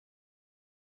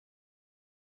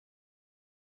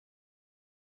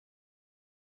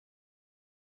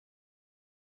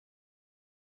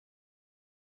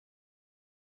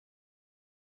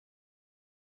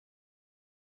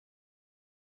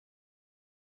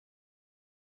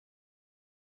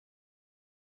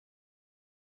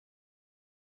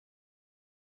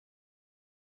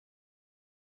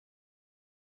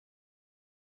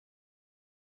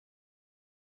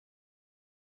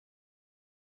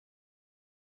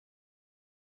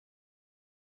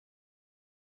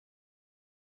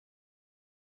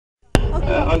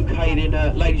Okay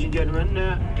then, ladies and gentlemen,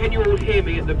 can you all hear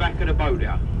me at the back of the boat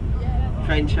now?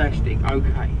 Fantastic,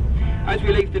 okay. As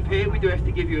we leave the pier, we do have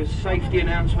to give you a safety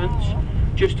announcement,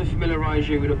 just to familiarise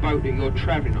you with the boat that you're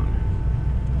travelling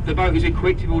on. The boat is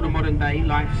equipped with all the modern day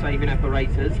life-saving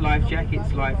apparatus, life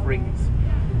jackets, life rings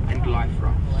and life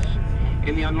rafts.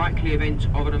 In the unlikely event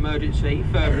of an emergency,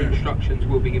 further instructions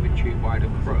will be given to you by the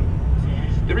crew.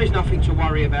 There is nothing to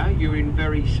worry about, you're in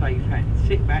very safe hands.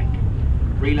 Sit back,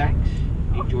 relax,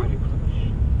 enjoy the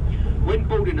cruise. When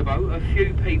boarding the boat, a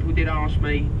few people did ask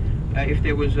me if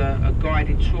there was a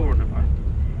guided tour on the boat,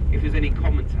 if there's any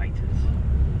commentators.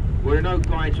 Well, there are no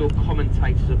guides or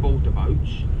commentators aboard the boats.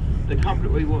 The company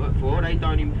we work for, they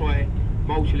don't employ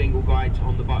multilingual guides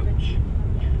on the boats.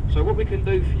 So what we can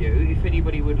do for you, if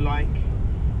anybody would like,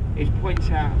 is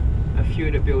point out a few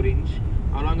of the buildings,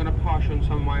 and I'm going to pass on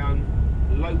some of my own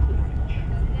local knowledge.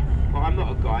 But I'm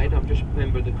not a guide, I'm just a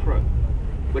member of the crew.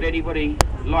 Would anybody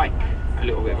like a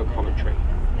little bit of a commentary?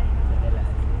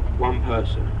 One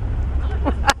person.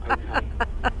 Okay.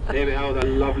 There we are, the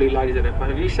lovely ladies at the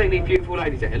front. Have you seen these beautiful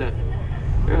ladies there? Look.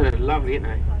 Oh, they're lovely, aren't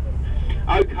they?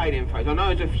 Okay then, folks. I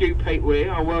know there's a few people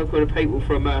here. I work with people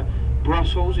from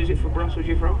Brussels. Is it from Brussels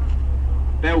you're from?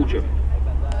 Belgium.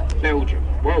 Belgium.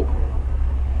 Welcome.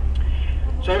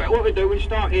 So what we do, we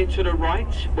start here to the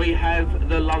right. We have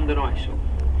the London Eye Source.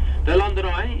 The London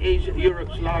Eye is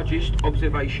Europe's largest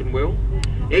observation wheel.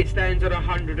 It stands at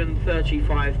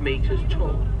 135 metres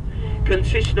tall.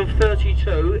 Consisting of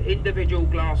 32 individual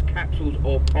glass capsules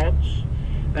or pods.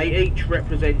 They each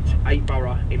represent a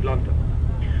borough in London.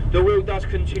 The wheel does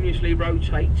continuously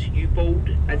rotate. You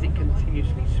board as it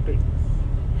continuously spins.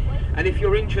 And if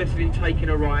you're interested in taking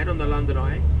a ride on the London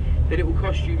Eye, then it will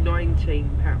cost you £19.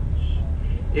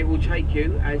 It will take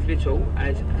you as little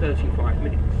as 35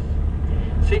 minutes.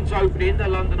 Since opening, the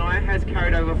London Eye has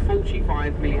carried over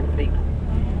 45 million people,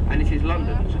 and it is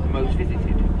London's most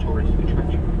visited tourist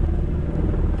attraction.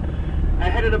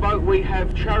 Ahead of the boat we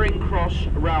have Charing Cross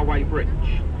Railway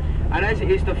Bridge, and as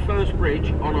it is the first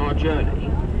bridge on our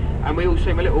journey, and we all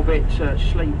seem a little bit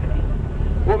sleepy,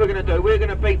 what we're going to do, we're going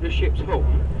to beat the ship's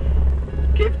horn,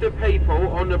 give the people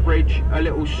on the bridge a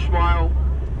little smile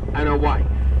and a wave.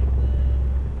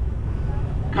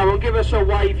 Come on, give us a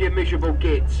wave, you miserable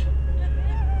kids.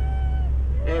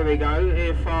 There we go,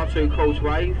 here, far too cool to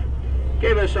wave.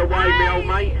 Give us a wave, me old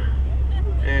mate.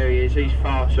 There he is, he's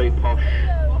far too posh.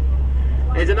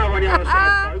 There's another on the other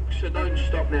side, folks, so don't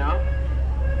stop now.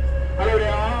 Hello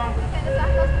there.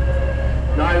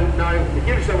 No,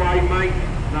 give us a wave, mate.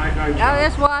 No. Oh,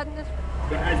 this one.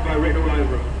 But Asbo written all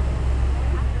over them.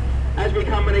 As we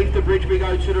come beneath the bridge, we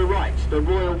go to the right, the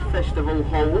Royal Festival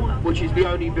Hall, which is the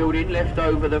only building left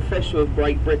over the Festival of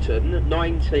Great Britain,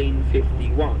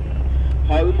 1951.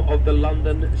 Home of the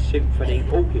London Symphony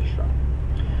Orchestra.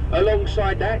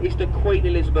 Alongside that is the Queen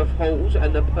Elizabeth Halls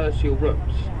and the Purcell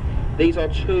Rooms. These are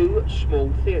two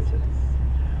small theatres.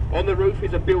 On the roof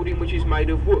is a building which is made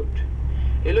of wood.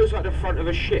 It looks like the front of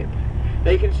a ship.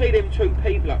 Now you can see them two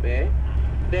people up there.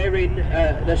 They're in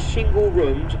the Single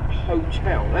Rooms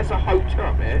Hotel. That's a hotel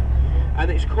up there,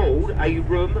 and it's called a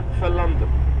Room for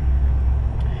London.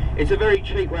 It's a very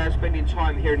cheap way of spending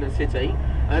time here in the city,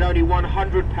 and only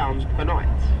 £100 per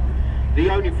night. The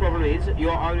only problem is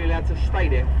you're only allowed to stay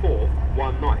there for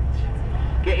one night.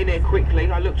 Get in there quickly.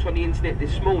 I looked on the internet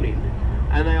this morning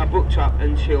and they are booked up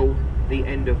until the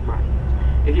end of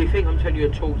May. If you think I'm telling you a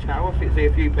tall tale, I think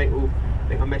a few people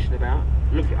think I'm messing about,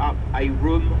 look it up, a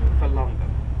Room for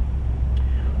London.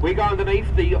 We go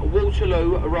underneath the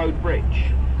Waterloo Road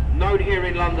Bridge, known here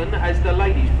in London as the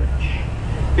Ladies Bridge.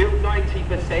 Built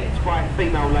 90% by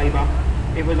female labour,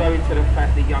 it was owing to the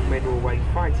fact that young men were away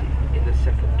fighting in the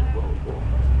Second World War.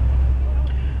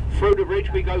 Through the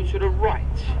bridge we go to the right,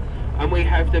 and we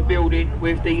have the building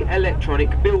with the electronic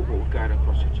billboard going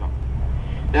across the top.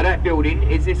 Now that building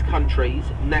is this country's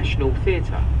National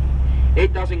Theatre.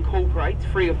 It does incorporate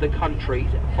three of the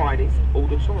country's finest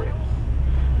auditoriums.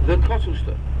 The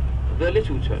Cottleston, the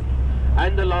Littleton,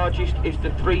 and the largest is the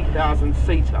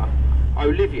 3,000-seater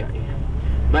Olivier,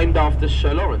 named after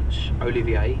Sir Laurence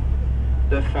Olivier,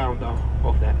 the founder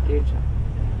of that theatre.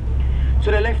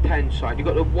 To the left-hand side, you've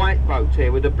got the white boat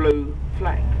here with the blue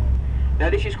flag. Now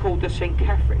this is called the St.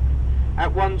 Catherine.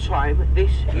 At one time,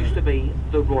 this used to be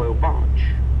the Royal Barge.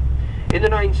 In the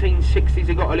 1960s,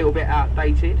 it got a little bit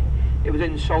outdated. It was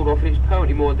then sold off, and it's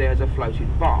permanently moored there as a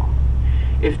floating bar.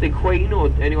 If the Queen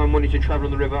or anyone wanted to travel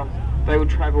on the river, they would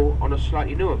travel on a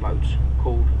slightly newer boat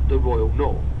called the Royal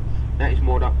Nore. That is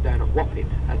moored up down at Wapping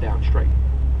and downstream.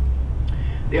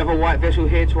 The other white vessel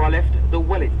here to our left, the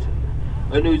Wellington,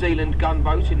 a New Zealand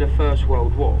gunboat in the First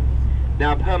World War.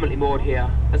 now permanently moored here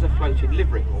as a floating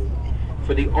livery hall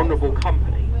for the honourable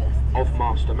company of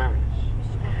master mariners.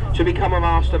 To become a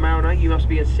master mariner, you must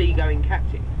be a seagoing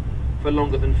captain for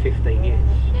longer than 15 years.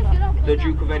 The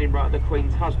Duke of Edinburgh, the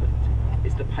Queen's husband,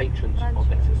 is the patron of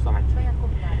that society.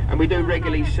 And we do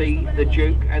regularly see the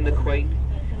Duke and the Queen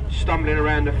stumbling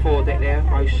around the foredeck there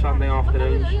most Sunday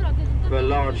afternoons with a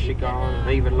large cigar and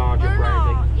even larger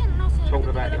brandy, talking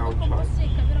about the old times.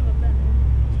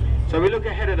 So we look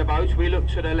ahead of the boat, we look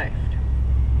to the left.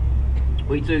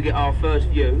 We do get our first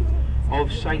view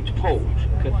of St Paul's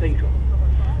Cathedral,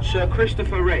 Sir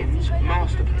Christopher Wren's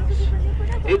masterpiece.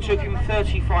 It took him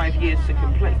 35 years to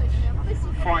complete,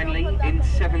 finally in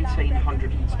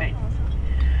 1710.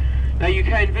 Now you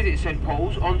can visit St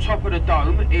Paul's. On top of the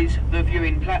dome is the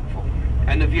viewing platform,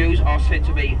 and the views are said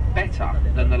to be better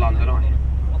than the London Eye.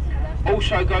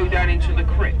 Also go down into the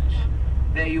crypt.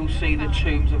 There you'll see the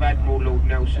tombs of Admiral Lord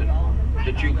Nelson,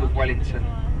 the Duke of Wellington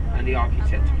and the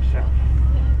architect himself.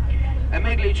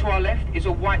 Immediately to our left is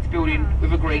a white building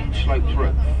with a green sloped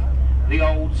roof, the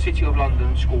old City of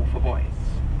London School for Boys.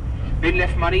 Been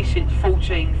left money since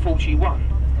 1441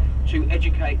 to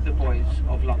educate the boys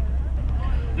of London.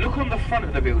 Look on the front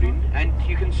of the building and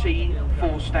you can see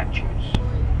 4 statues.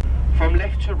 From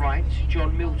left to right,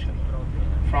 John Milton,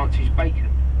 Francis Bacon,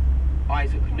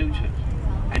 Isaac Newton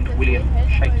and William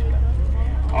Shakespeare,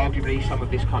 arguably some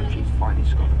of this country's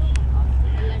finest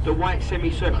scholars. The white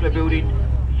semicircular building,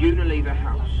 Unilever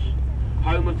House,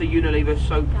 home of the Unilever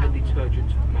soap and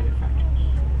detergent manufacturers.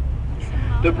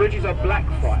 The bridges are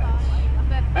Blackfriars.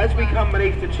 As we come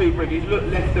beneath the 2 bridges, look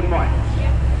left and right,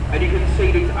 and you can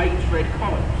see these 8 red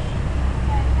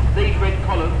columns. These red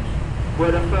columns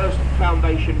were the first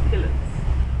foundation pillars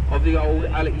of the old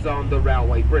Alexander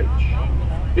Railway Bridge,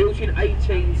 built in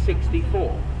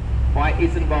 1864 by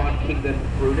Disembark King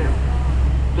Brunel.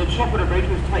 The top of the bridge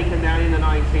was taken down in the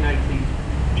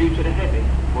 1980s due to the heavy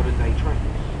modern day trains.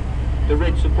 The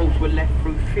red supports were left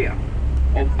through fear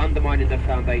of undermining the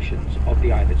foundations of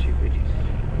the other 2 bridges.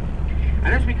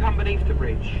 And as we come beneath the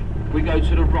bridge, we go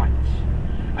to the right,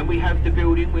 and we have the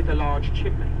building with the large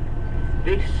chimney.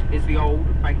 This is the old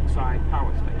Bankside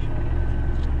Power Station.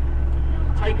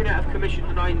 Taken out of commission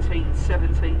in the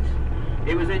 1970s,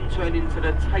 it was then turned into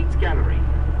the Tate Gallery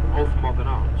of Modern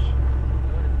Art.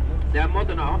 Now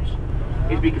modern art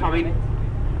is becoming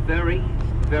very,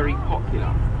 very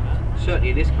popular, certainly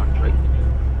in this country.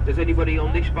 Does anybody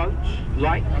on this boat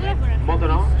like modern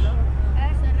art?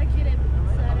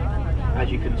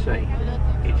 As you can see,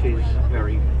 it is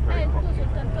very, very popular.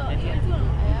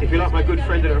 If you like my good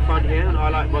friend at the front here, and I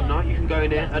like modern art, you can go in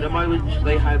there. At the moment,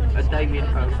 they have a Damien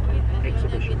Hirst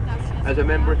exhibition. As a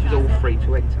member, it is all free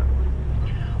to enter.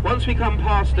 Once we come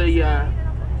past the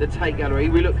Tate Gallery,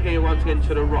 we look here once again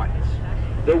to the right.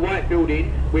 The white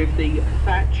building with the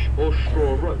thatch or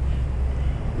straw roof.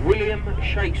 William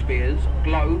Shakespeare's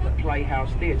Globe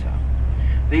Playhouse Theatre.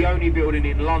 The only building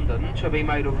in London to be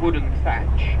made of wooden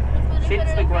thatch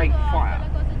since the Great Fire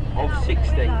of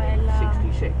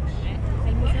 1666.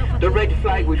 The red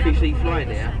flag which we see flying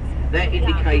there, that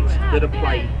indicates that a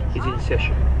play is in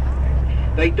session.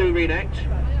 They do reenact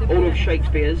all of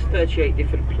Shakespeare's 38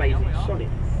 different plays and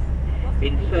sonnets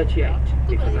in 38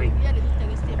 different languages.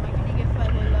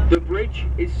 The bridge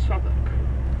is Southwark,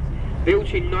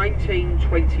 built in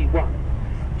 1921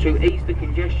 to ease the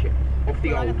congestion of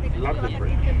the old London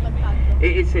Bridge.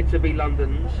 It is said to be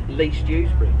London's least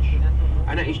used bridge,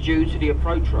 and that is due to the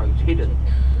approach roads hidden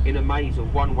in a maze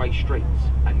of one-way streets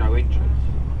and no entries.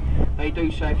 They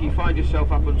do say if you find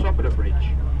yourself up on top of the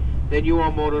bridge, then you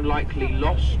are more than likely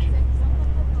lost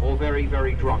or very,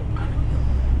 very drunk.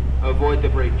 Avoid the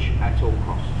bridge at all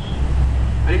costs.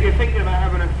 And if you're thinking about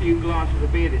having a few glasses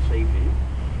of beer this evening,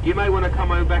 you may want to come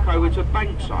back over to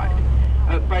Bankside.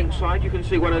 At Bankside you can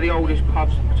see one of the oldest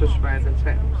pubs to span the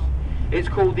Thames. It's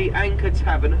called the Anchor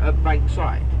Tavern at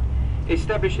Bankside.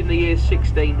 Established in the year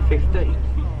 1615,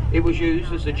 it was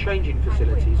used as the changing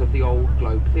facilities of the old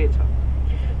Globe Theatre.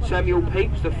 Samuel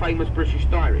Pepys, the famous British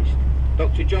diarist,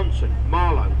 Dr. Johnson,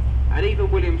 Marlowe, and even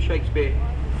William Shakespeare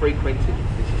frequented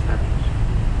this establishment.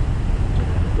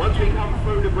 Once we come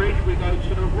through the bridge, we go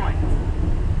to the right,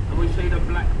 and we see the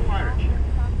Black Pirate ship,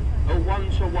 a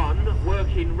one-to-one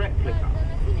working replica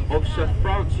of Sir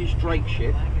Francis Drake's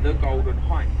ship, the Golden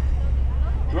Hind.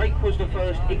 Drake was the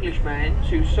first Englishman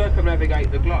to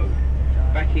circumnavigate the globe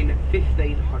back in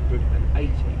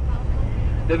 1580.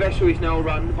 The vessel is now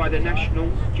run by the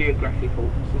National Geographical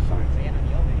Society.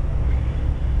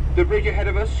 The bridge ahead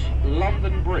of us,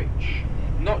 London Bridge,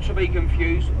 not to be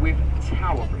confused with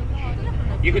Tower Bridge.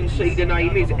 You can see the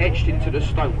name is etched into the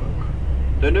stonework.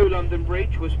 The new London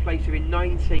Bridge was placed in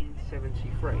 1917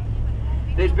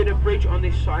 1903. There's been a bridge on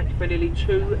this site for nearly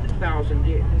 2,000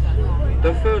 years.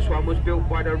 The first one was built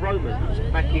by the Romans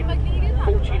back in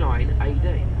 49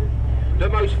 AD. The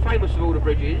most famous of all the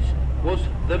bridges was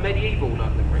the medieval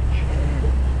London Bridge.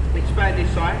 It spanned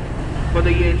this site from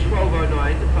the year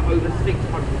 1209 for over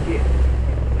 600 years,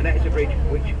 and that is a bridge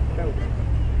which fell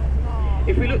down.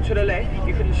 If we look to the left,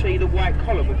 you can see the white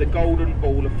column with the golden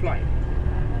ball of flame,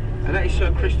 and that is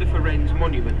Sir Christopher Wren's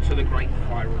monument to the Great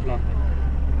Fire of London.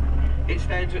 It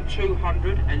stands at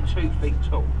 202 feet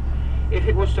tall. If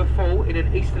it was to fall in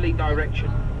an easterly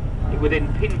direction, it would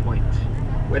then pinpoint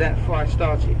where that fire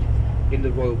started in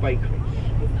the Royal Bakeries.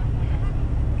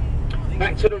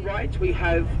 Back to the right, we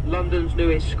have London's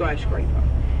newest skyscraper.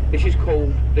 This is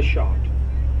called the Shard.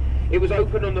 It was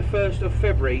opened on the 1st of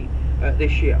February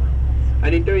this year,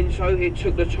 and in doing so it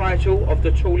took the title of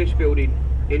the tallest building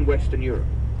in Western Europe.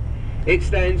 It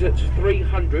stands at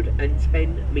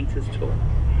 310 metres tall.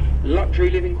 Luxury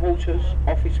living quarters,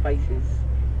 office spaces,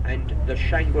 and the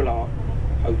Shangri-La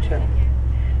Hotel,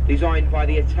 designed by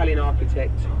the Italian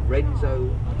architect Renzo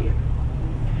Piano.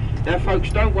 Now folks,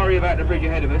 don't worry about the bridge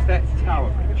ahead of us, that's Tower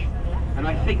Bridge, and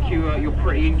I think you're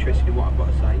pretty interested in what I've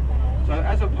got to say. So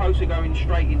as opposed to going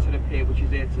straight into the pier, which is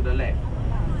there to the left,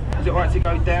 is it alright to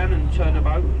go down and turn the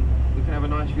boat and we can have a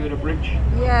nice view of the bridge?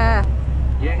 Yeah.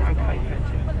 Yeah, okay,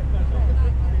 fantastic.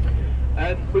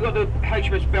 We've got the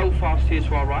HMS Belfast here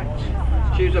to our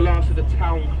right. She was the last of the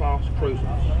Town class cruisers.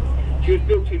 She was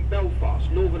built in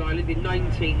Belfast, Northern Ireland in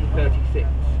 1936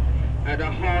 at a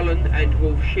Harland and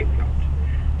Wolff shipyard,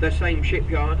 the same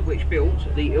shipyard which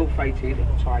built the ill-fated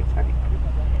Titanic.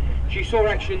 She saw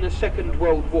action in the Second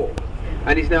World War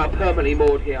and is now permanently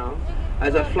moored here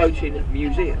as a floating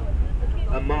museum,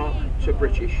 a mark to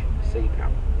British sea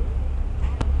power.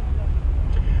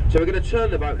 So we're going to turn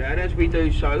the boat down. As we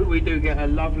do so, we do get a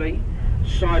lovely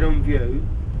side-on view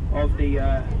of the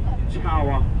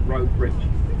Tower Road Bridge.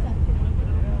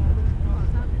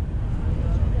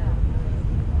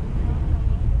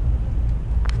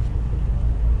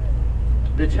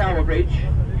 The Tower Bridge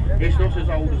is not as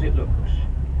old as it looks.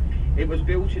 It was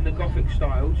built in the Gothic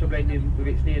style to blend in with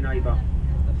its near neighbour,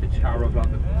 the Tower of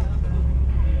London.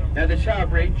 Now the Tower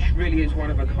Bridge really is one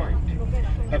of a kind.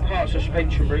 A part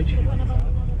suspension bridge,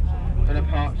 and a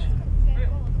part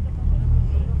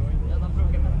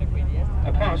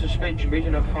suspension bridge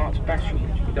and a part battery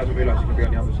bridge. He doesn't realise it can be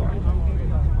on the other side.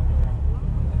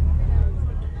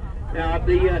 Now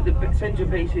the centre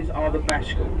pieces are the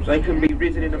bascles. They can be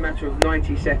risen in a matter of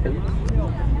 90 seconds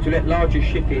to let larger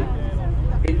shipping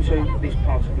into this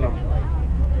part of London.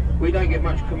 We don't get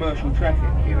much commercial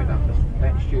traffic here in London,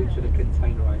 that's due to the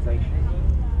containerisation.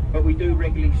 But we do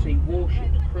regularly see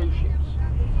warships, cruise ships.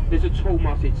 There's a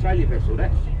tall-masted sailing vessel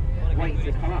that's waiting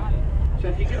to come up. So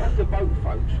if you get off the boat,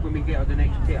 folks, when we get on the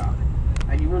next pier,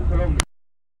 and you walk along